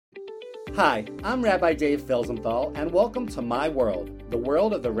Hi, I'm Rabbi Dave Felsenthal, and welcome to my world, the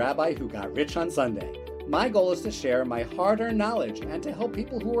world of the rabbi who got rich on Sunday. My goal is to share my hard-earned knowledge and to help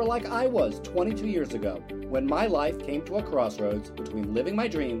people who were like I was 22 years ago, when my life came to a crossroads between living my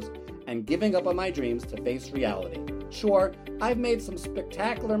dreams and giving up on my dreams to face reality. Sure, I've made some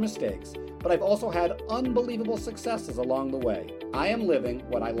spectacular mistakes, but I've also had unbelievable successes along the way. I am living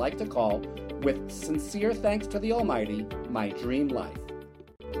what I like to call, with sincere thanks to the Almighty, my dream life.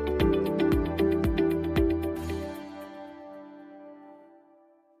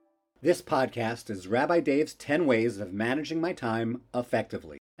 This podcast is Rabbi Dave's 10 ways of managing my time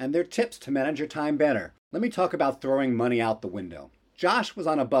effectively, and they're tips to manage your time better. Let me talk about throwing money out the window. Josh was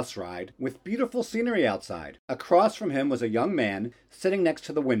on a bus ride with beautiful scenery outside. Across from him was a young man sitting next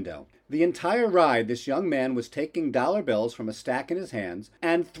to the window. The entire ride, this young man was taking dollar bills from a stack in his hands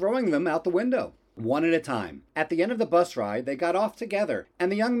and throwing them out the window, one at a time. At the end of the bus ride, they got off together,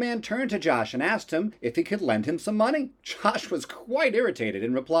 and the young man turned to Josh and asked him if he could lend him some money. Josh was quite irritated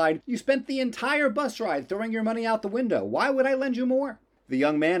and replied, "You spent the entire bus ride throwing your money out the window. Why would I lend you more?" The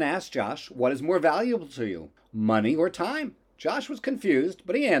young man asked Josh, "What is more valuable to you, money or time?" Josh was confused,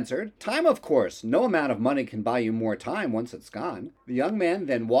 but he answered, "Time, of course. No amount of money can buy you more time once it's gone." The young man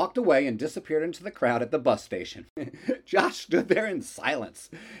then walked away and disappeared into the crowd at the bus station. Josh stood there in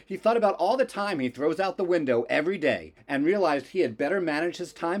silence. He thought about all the time he throws out the window every day and realized he had better manage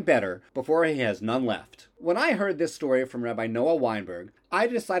his time better before he has none left. When I heard this story from Rabbi Noah Weinberg, I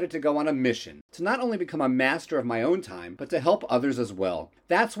decided to go on a mission to not only become a master of my own time, but to help others as well.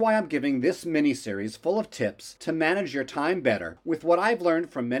 That's why I'm giving this mini-series full of tips to manage your time better with what I've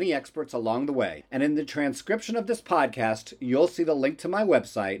learned from many experts along the way. And in the transcription of this podcast, you'll see the link to my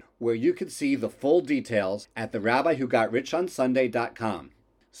website where you can see the full details at therabbiwhogotrichonsunday.com.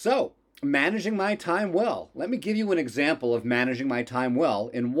 So, managing my time well. Let me give you an example of managing my time well.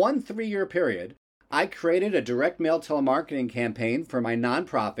 In one 3-year period, I created a direct mail telemarketing campaign for my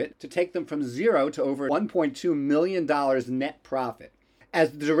nonprofit to take them from zero to over $1.2 million net profit.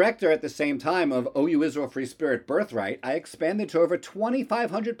 As the director at the same time of OU Israel Free Spirit Birthright, I expanded to over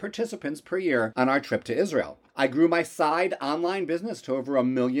 2,500 participants per year on our trip to Israel. I grew my side online business to over $1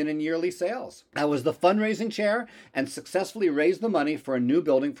 million in yearly sales. I was the fundraising chair and successfully raised the money for a new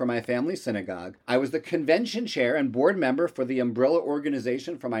building for my family synagogue. I was the convention chair and board member for the umbrella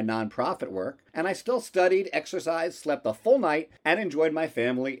organization for my nonprofit work. And I still studied, exercised, slept a full night, and enjoyed my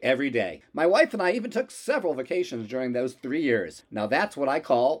family every day. My wife and I even took several vacations during those 3 years. Now that's what I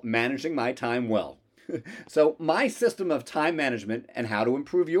call managing my time well. So my system of time management and how to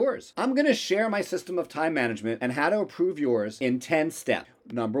improve yours. I'm going to share my system of time management and how to improve yours in 10 steps.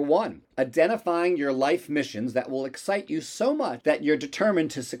 Number 1, identifying your life missions that will excite you so much that you're determined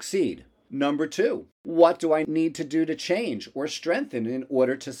to succeed. Number 2, what do I need to do to change or strengthen in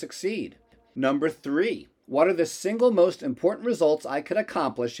order to succeed? Number 3, what are the single most important results I could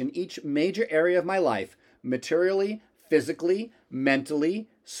accomplish in each major area of my life, materially, physically, mentally,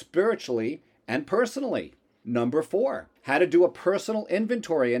 spiritually, and personally? Number 4, how to do a personal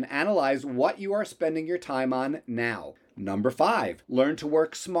inventory and analyze what you are spending your time on now. Number 5, learn to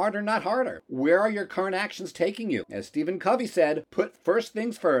work smarter, not harder. Where are your current actions taking you? As Stephen Covey said, put first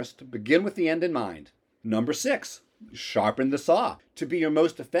things first, begin with the end in mind. Number 6, sharpen the saw. To be your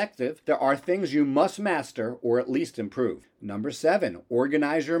most effective, there are things you must master or at least improve. Number 7,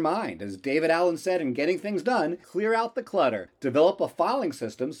 organize your mind. As David Allen said in Getting Things Done, clear out the clutter. Develop a filing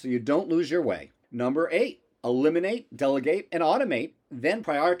system so you don't lose your way. Number 8, eliminate, delegate, and automate, then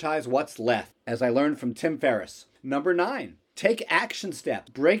prioritize what's left, as I learned from Tim Ferriss. Number 9, take action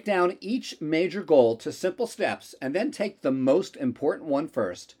steps. Break down each major goal to simple steps and then take the most important one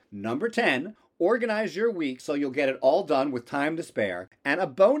first. Number 10, organize your week so you'll get it all done with time to spare. And a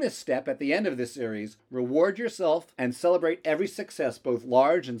bonus step at the end of this series, reward yourself and celebrate every success, both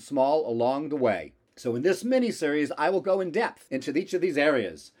large and small, along the way. So in this mini-series, I will go in depth into each of these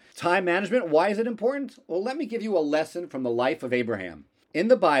areas. Time management, why is it important? Well, let me give you a lesson from the life of Abraham. In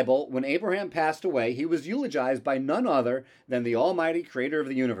the Bible, when Abraham passed away, he was eulogized by none other than the Almighty Creator of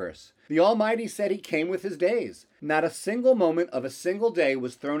the universe. The Almighty said he came with his days. Not a single moment of a single day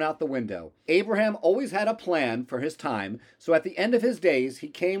was thrown out the window. Abraham always had a plan for his time, so at the end of his days, he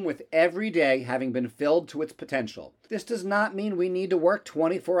came with every day having been filled to its potential. This does not mean we need to work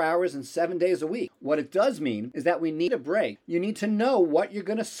 24 hours and 7 days a week. What it does mean is that we need a break. You need to know what you're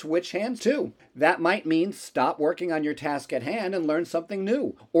going to switch hands to. That might mean stop working on your task at hand and learn something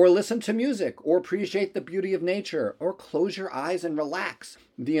new, or listen to music, or appreciate the beauty of nature, or close your eyes and relax.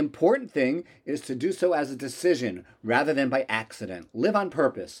 The important thing is to do so as a decision rather than by accident. Live on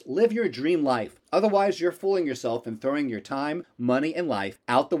purpose. Live your dream life. Otherwise, you're fooling yourself and throwing your time, money, and life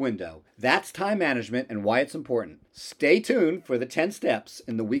out the window. That's time management and why it's important. Stay tuned for the 10 steps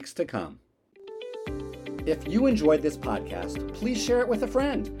in the weeks to come. If you enjoyed this podcast, please share it with a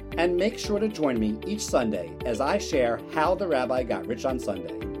friend and make sure to join me each Sunday as I share how the rabbi got rich on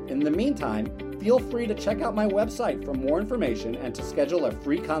Sunday. In the meantime, feel free to check out my website for more information and to schedule a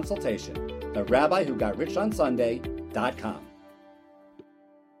free consultation, therabbiwhogotrichonsunday.com.